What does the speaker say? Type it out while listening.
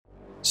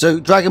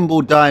So Dragon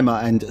Ball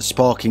Daima and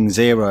Sparking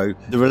Zero,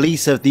 the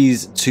release of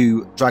these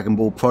two Dragon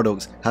Ball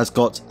products has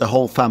got the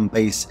whole fan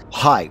base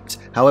hyped.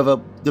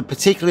 However, the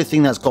particular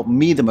thing that's got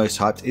me the most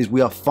hyped is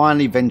we are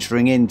finally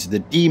venturing into the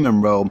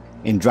demon realm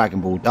in Dragon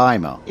Ball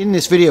Daima. In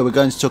this video we're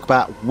going to talk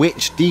about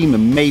which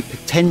demon may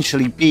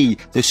potentially be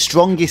the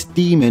strongest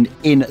demon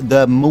in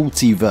the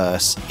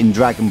multiverse in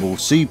Dragon Ball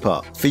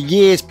Super. For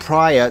years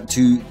prior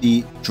to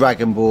the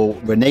Dragon Ball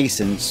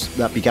Renaissance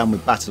that began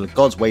with Battle of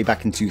Gods way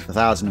back in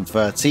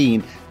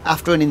 2013,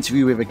 after an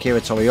interview with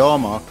Akira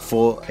Toriyama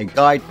for a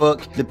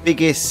guidebook, the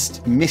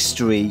biggest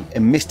mystery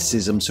and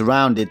mysticism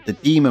surrounded the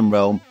demon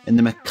realm and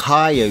the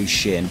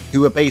Kaioshin,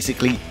 who were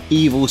basically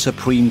evil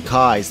supreme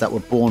Kais that were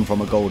born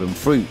from a golden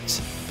fruit.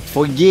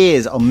 For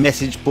years on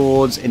message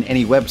boards and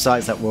any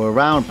websites that were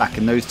around back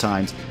in those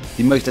times,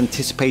 the most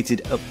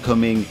anticipated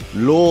upcoming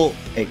lore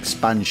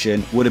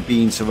expansion would have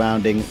been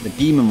surrounding the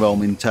demon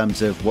realm in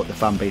terms of what the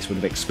fanbase would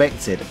have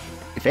expected.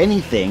 If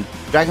anything,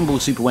 Dragon Ball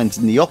Super went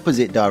in the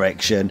opposite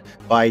direction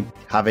by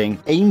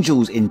having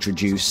angels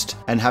introduced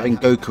and having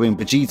Goku and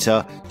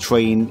Vegeta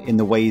train in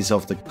the ways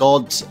of the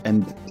gods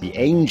and the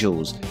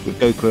angels, with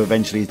Goku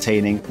eventually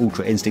attaining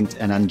Ultra Instinct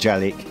and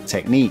Angelic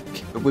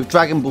Technique. But with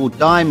Dragon Ball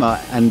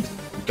Daima and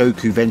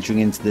Goku venturing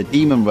into the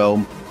demon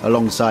realm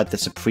alongside the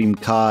Supreme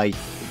Kai,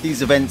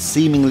 these events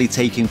seemingly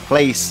taking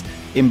place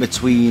in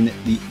between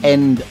the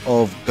end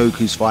of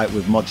Goku's fight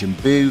with Majin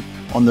Buu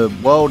on the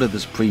world of the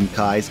Supreme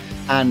Kais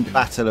and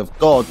Battle of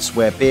Gods,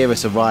 where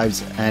Beerus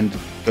arrives and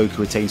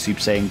Goku attains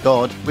Super Saiyan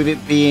God, with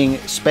it being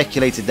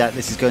speculated that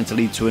this is going to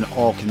lead to an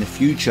arc in the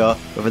future,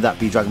 whether that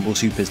be Dragon Ball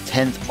Super's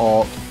 10th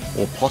arc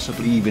or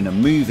possibly even a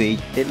movie.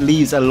 It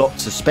leaves a lot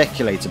to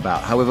speculate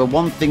about. However,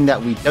 one thing that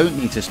we don't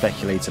need to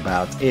speculate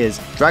about is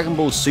Dragon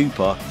Ball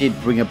Super did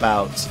bring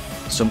about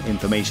some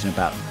information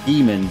about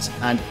demons,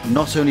 and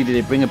not only did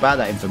it bring about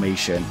that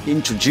information, it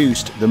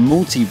introduced the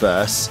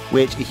multiverse,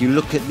 which if you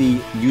look at the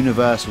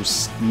universal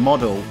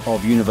model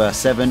of Universe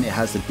 7, it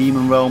has the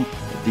demon realm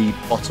at the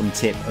bottom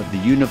tip of the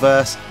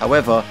universe.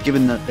 However,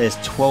 given that there's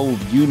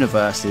 12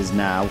 universes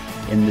now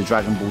in the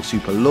Dragon Ball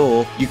Super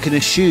lore, you can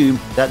assume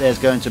that there's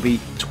going to be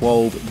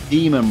 12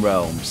 demon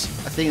realms.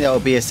 I think that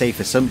would be a safe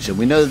assumption.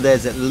 We know that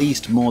there's at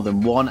least more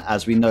than one,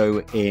 as we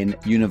know in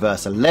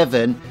Universe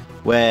 11,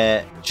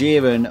 where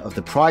Jiren of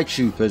the Pride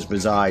Troopers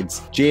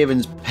resides.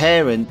 Jiren's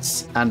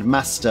parents and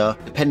master,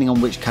 depending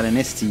on which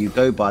canonicity you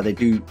go by, they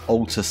do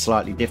alter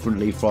slightly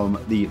differently from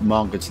the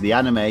manga to the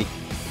anime.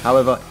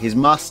 However, his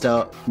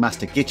master,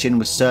 Master Gichin,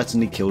 was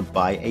certainly killed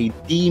by a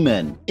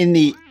demon. In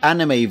the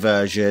anime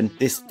version,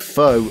 this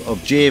foe of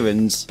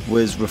Jiren's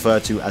was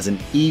referred to as an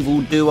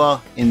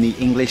evildoer in the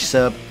English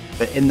sub,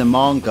 but in the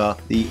manga,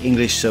 the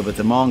English sub of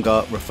the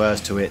manga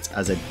refers to it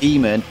as a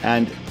demon,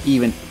 and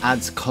even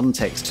adds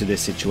context to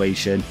this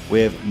situation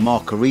with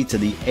Margarita,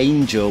 the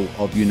angel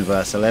of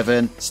Universe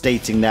 11,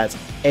 stating that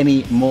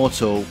any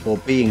mortal or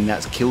being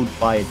that's killed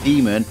by a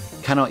demon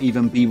cannot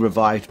even be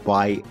revived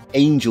by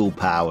angel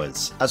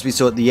powers. As we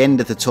saw at the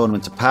end of the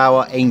Tournament of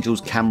Power,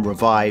 angels can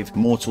revive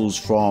mortals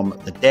from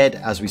the dead,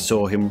 as we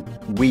saw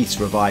Whis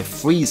revive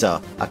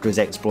Frieza after his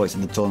exploits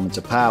in the Tournament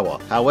of Power.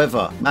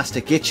 However,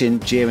 Master Gichin,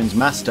 Jiren's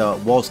master,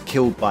 was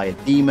killed by a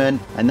demon,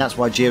 and that's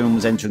why Jiren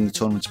was entering the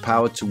Tournament of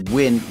Power to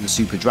win the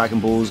Super Dragon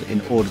Balls in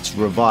order to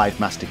revive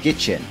Master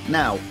Gichin.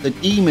 Now, the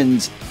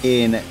demons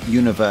in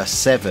Universe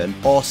 7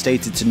 are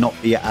stated to not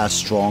be as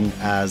strong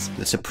as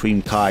the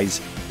Supreme Kais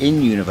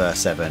in Universe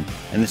 7,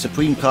 and the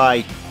Supreme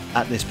Kai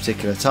at this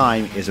particular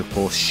time is of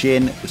course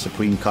Shin, the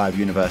Supreme Kai of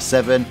Universe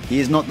 7. He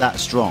is not that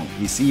strong.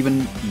 He's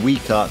even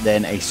weaker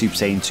than a Super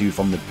Saiyan 2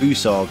 from the Buu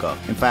saga.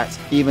 In fact,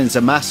 even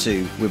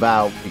Zamasu,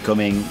 without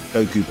becoming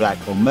Goku Black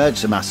or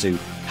Merge Zamasu,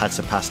 had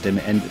surpassed him,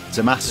 and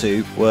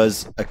Zamasu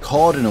was a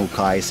Cardinal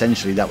Kai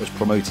essentially that was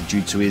promoted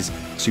due to his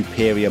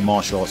superior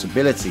martial arts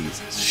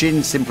abilities.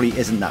 Shin simply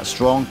isn't that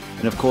strong,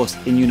 and of course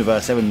in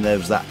Universe 7 there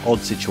was that odd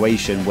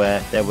situation where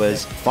there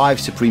was 5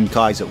 Supreme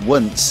Kais at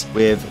once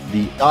with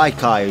the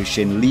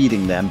Daikaioshin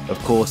leading them. Of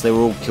course they were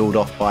all killed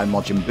off by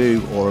Majin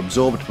Buu or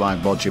absorbed by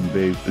Majin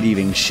Buu,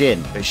 leaving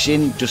Shin. But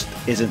Shin just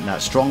isn't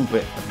that strong,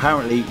 but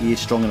apparently he is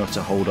strong enough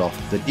to hold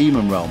off the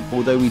Demon Realm,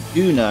 although we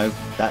do know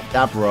that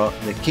Dabra,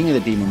 the king of the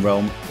Demon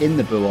Realm in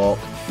the Buu arc,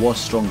 was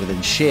stronger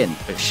than Shin,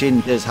 but Shin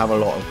does have a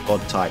lot of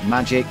god-type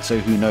magic, so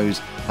who knows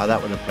how that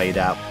would have played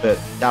out, but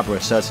Dabra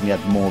certainly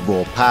had more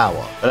raw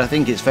power. But I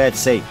think it's fair to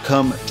say,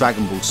 come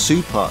Dragon Ball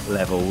Super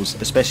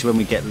levels, especially when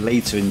we get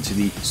later into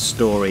the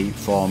story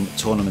from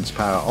Tournaments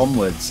Power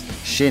onwards,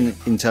 Shin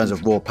in terms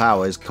of raw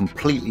power is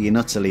completely and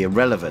utterly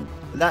irrelevant.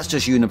 But that's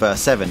just Universe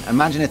 7.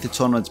 Imagine if the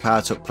Tournament's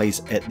Power took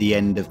place at the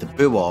end of the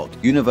Buu arc.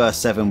 Universe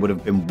 7 would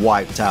have been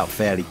wiped out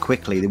fairly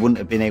quickly. They wouldn't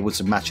have been able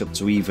to match up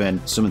to even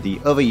some of the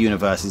other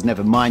universes,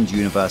 never mind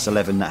Universe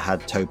 11 that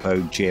had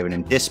Toppo, Jiren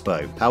and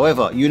Dispo.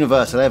 However,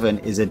 Universe 11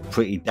 is a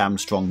pretty damn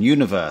strong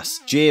universe.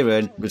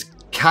 Jiren was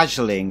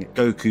casualing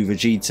Goku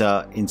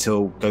Vegeta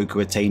until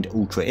Goku attained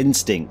Ultra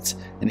Instinct,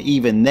 and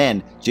even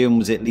then Jiren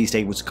was at least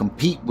able to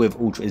compete with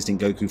Ultra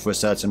Instinct Goku for a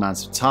certain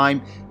amount of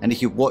time. And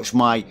if you watch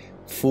my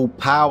full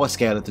power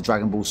scale of the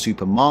Dragon Ball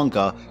Super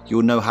manga,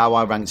 you'll know how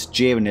I ranked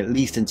Jiren, at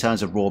least in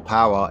terms of raw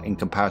power, in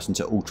comparison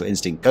to Ultra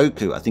Instinct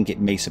Goku. I think it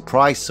may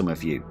surprise some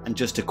of you. And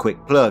just a quick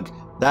plug,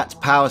 that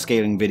power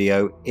scaling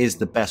video is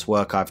the best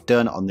work I've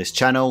done on this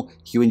channel.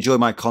 If you enjoy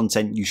my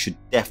content, you should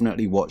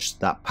definitely watch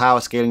that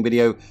power scaling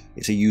video.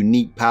 It's a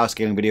unique power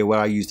scaling video where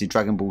I use the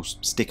Dragon Ball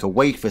sticker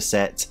wafer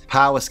set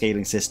power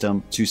scaling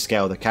system to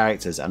scale the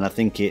characters, and I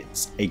think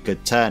it's a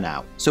good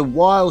turnout. So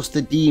whilst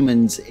the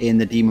demons in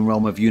the demon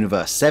realm of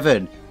Universe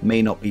 7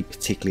 may not be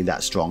particularly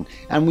that strong,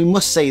 and we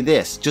must say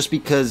this, just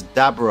because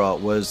Dabura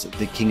was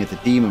the king of the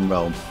demon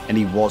realm, and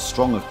he was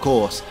strong of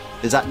course,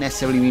 does that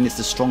necessarily mean it's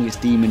the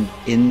strongest demon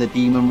in the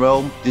demon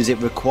realm? Does it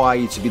require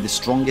you to be the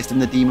strongest in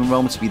the demon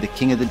realm to be the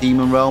king of the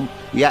demon realm?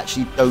 We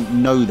actually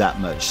don't know that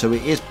much, so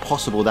it is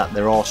possible that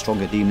there are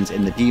stronger demons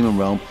in the demon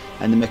realm,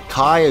 and the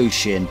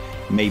Makaio-shin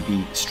may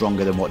be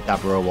stronger than what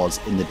Dabura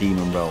was in the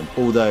demon realm.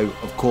 Although,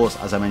 of course,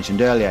 as I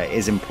mentioned earlier, it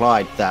is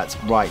implied that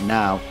right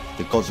now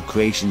the gods of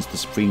creations, the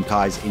Supreme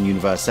Kais in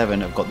Universe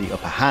 7, have got the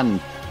upper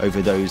hand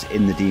over those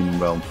in the demon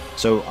realm.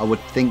 So I would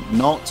think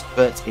not,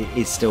 but it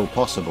is still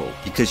possible,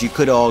 because you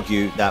could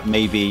argue that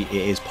maybe it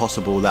is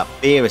possible that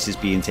Beerus is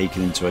being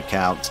taken into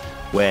account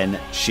when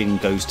Shin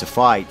goes to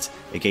fight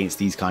against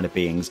these kind of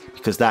beings,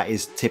 because that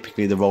is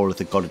typically the role of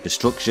the god of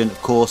destruction.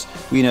 Of course,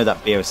 we know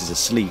that Beerus is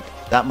asleep.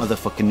 That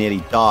motherfucker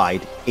nearly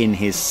died in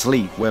his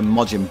sleep when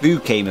Majin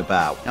Buu came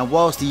about. Now,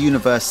 whilst the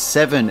Universe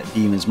 7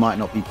 demons might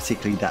not be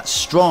particularly that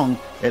strong,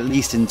 at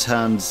least in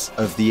terms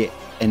of the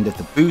end of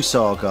the Buu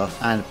saga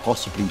and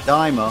possibly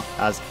Daima,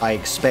 as I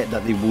expect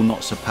that they will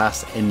not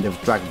surpass end of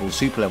Dragon Ball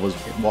Super levels.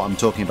 What I'm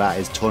talking about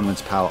is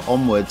Tournament Power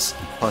onwards,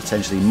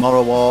 potentially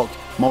Moro arc.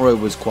 Moro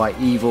was quite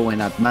evil and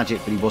had magic,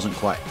 but he wasn't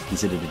quite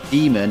considered a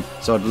demon,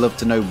 so I'd love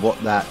to know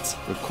what that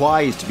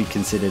requires to be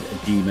considered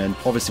a demon.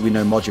 Obviously we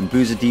know Majin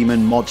Buu's a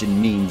demon, Majin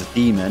means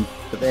demon,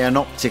 but they are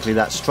not particularly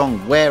that strong,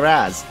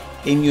 whereas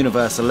in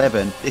Universe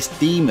 11, this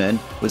demon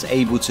was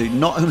able to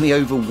not only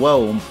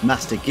overwhelm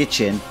Master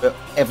Gichin, but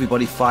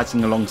everybody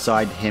fighting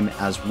alongside him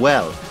as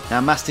well. Now,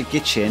 Master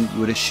Gichin,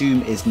 you would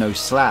assume, is no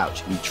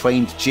slouch. He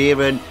trained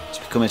Jiren to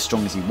become as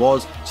strong as he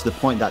was, to the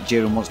point that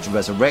Jiren wants to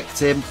resurrect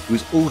him. He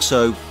was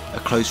also a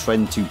close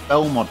friend to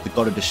Belmod, the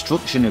god of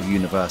destruction of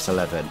Universe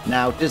 11.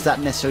 Now, does that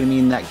necessarily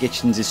mean that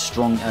Gichin's as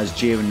strong as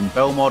Jiren and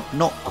Belmod?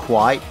 Not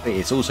quite, but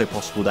it's also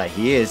possible that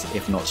he is,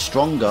 if not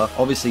stronger.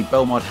 Obviously,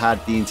 Belmod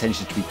had the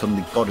intention to become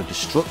the god of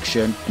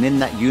destruction, and in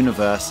that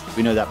universe,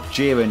 we know that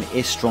Jiren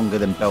is stronger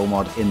than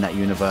Belmod in that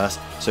universe,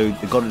 so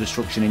the god of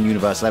destruction in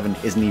Universe 11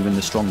 isn't even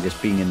the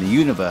strongest being in the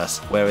universe,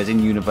 whereas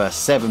in Universe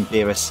 7,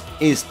 Beerus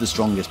is the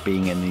strongest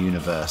being in the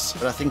universe.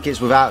 But I think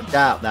it's without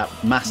doubt that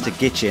Master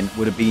Gichin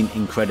would have been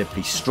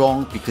incredibly strong,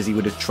 because he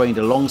would have trained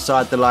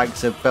alongside the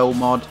likes of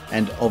Belmod,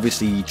 and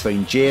obviously he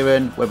trained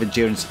Jiren. Whether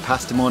Jiren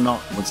surpassed him or not,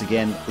 once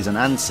again, is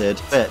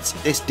unanswered. But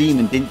this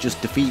demon didn't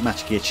just defeat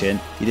Master Gichin,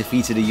 he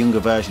defeated a younger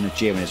version of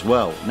Jiren as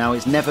well. Now,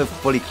 it's never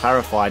fully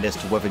clarified as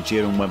to whether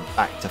Jiren went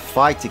back to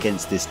fight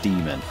against this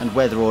demon, and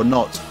whether or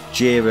not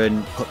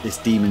Jiren put this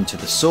demon to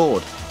the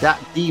sword. That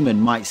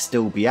demon might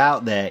still be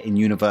out there in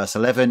Universe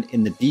 11,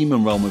 in the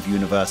demon realm of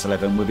Universe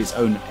 11, with its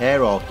own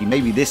hierarchy.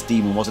 Maybe this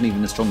demon wasn't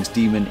even the strongest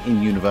demon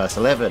in Universe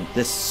 11.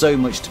 There's so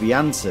much to be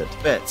answered,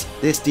 but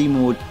this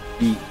demon would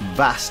be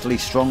vastly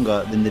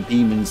stronger than the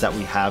demons that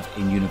we have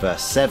in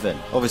Universe 7.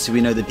 Obviously,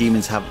 we know the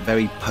demons have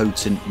very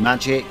potent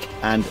magic,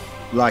 and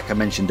like I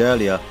mentioned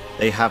earlier,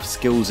 they have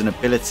skills and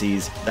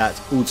abilities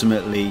that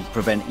ultimately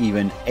prevent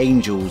even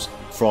angels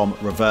from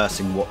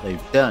reversing what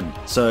they've done.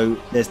 So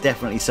there's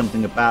definitely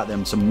something about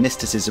them, some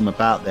mysticism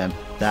about them,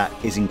 that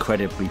is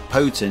incredibly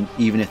potent,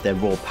 even if their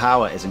raw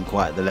power isn't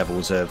quite at the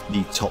levels of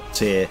the top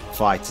tier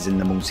fighters in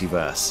the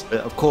multiverse.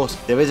 But of course,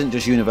 there isn't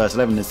just Universe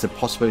 11, there's the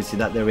possibility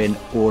that they're in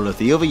all of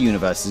the other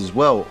universes as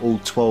well, all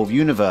 12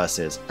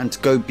 universes. And to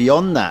go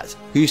beyond that,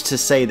 who's to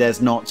say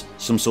there's not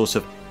some sort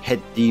of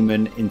head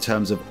demon in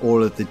terms of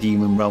all of the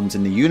demon realms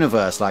in the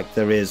universe, like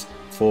there is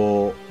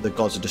for the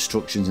gods of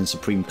destructions and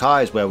Supreme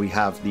Kais, where we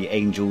have the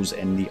angels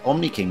and the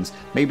Omni Kings.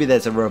 Maybe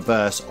there's a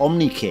reverse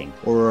Omni King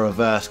or a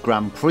reverse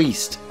Grand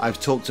Priest. I've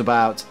talked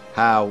about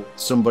how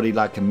somebody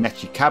like a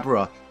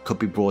Mechi could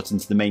be brought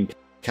into the main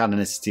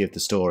canonicity of the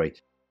story.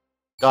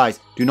 Guys,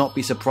 do not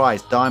be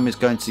surprised. Daima is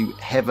going to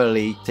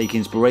heavily take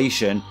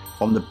inspiration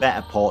from the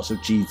better parts of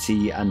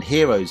GT and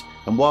Heroes.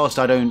 And whilst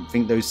I don't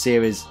think those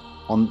series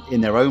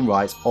in their own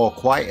rights are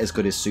quite as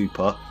good as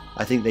Super,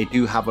 I think they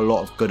do have a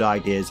lot of good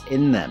ideas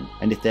in them,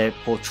 and if they're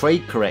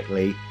portrayed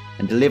correctly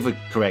and delivered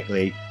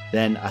correctly,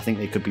 then I think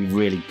they could be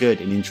really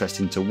good and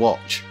interesting to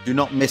watch. Do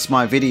not miss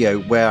my video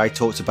where I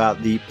talked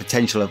about the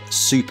potential of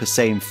Super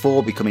Saiyan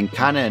 4 becoming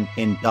canon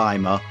in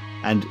Daima,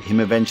 and him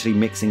eventually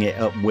mixing it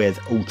up with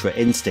Ultra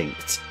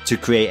Instinct to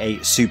create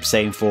a Super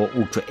Saiyan 4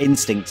 Ultra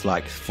Instinct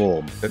like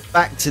form. But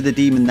back to the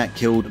demon that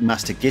killed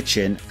Master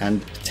Gichin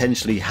and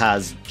potentially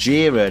has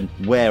Jiren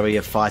wary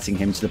of fighting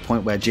him, to the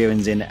point where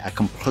Jiren's in a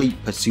complete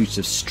pursuit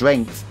of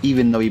strength,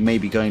 even though he may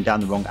be going down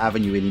the wrong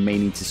avenue and he may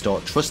need to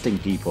start trusting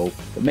people.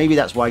 But maybe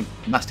that's why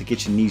Master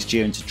Gichin needs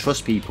Jiren to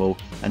trust people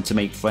and to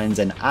make friends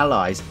and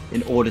allies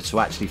in order to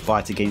actually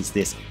fight against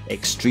this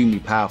extremely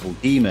powerful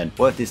demon.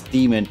 What if this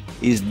demon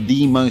is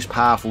the most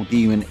powerful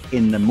demon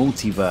in the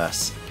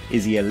multiverse?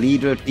 Is he a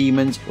leader of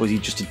demons, or is he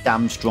just a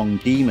damn strong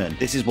demon?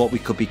 This is what we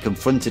could be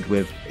confronted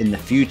with in the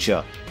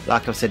future.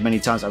 Like I've said many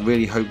times, I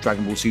really hope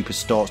Dragon Ball Super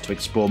starts to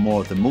explore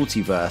more of the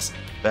multiverse,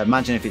 but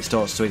imagine if it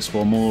starts to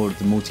explore more of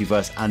the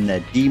multiverse and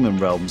their demon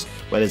realms,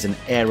 where there's an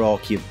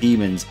hierarchy of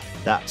demons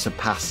that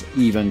surpass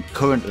even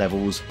current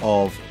levels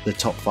of the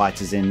top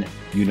fighters in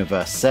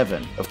Universe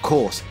 7. Of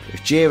course,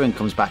 if Jiren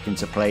comes back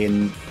into play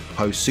in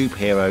post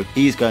superhero,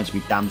 he's going to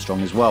be damn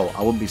strong as well.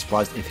 I wouldn't be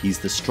surprised if he's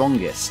the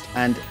strongest.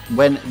 And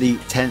when the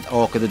 10th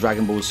arc of the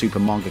Dragon Ball Super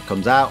manga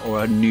comes out,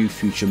 or a new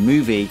future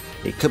movie,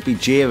 it could be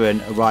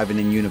Jiren arriving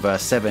in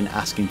Universe 7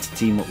 asking to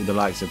team up with the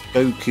likes of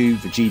Goku,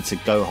 Vegeta,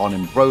 Gohan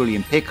and Broly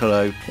and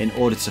Piccolo in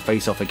order to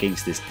face off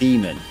against this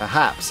demon.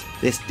 Perhaps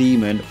this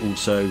demon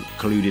also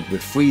colluded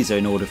with Frieza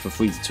in order for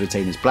Frieza to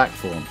attain his black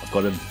form. I've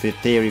got a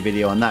theory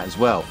video on that as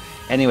well.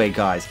 Anyway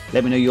guys,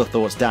 let me know your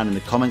thoughts down in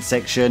the comment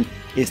section.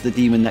 Is the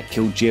demon that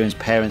killed Jiren's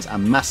parents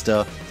and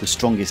master the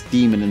strongest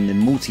demon in the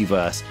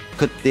multiverse?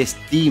 Could this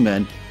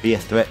demon be a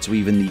threat to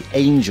even the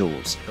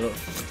angels? I look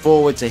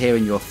forward to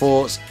hearing your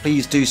thoughts.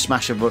 Please do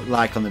smash a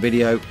like on the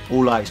video.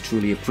 All likes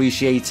truly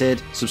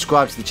appreciated.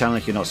 Subscribe to the channel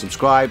if you're not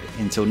subscribed.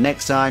 Until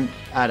next time,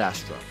 Ad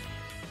Astra.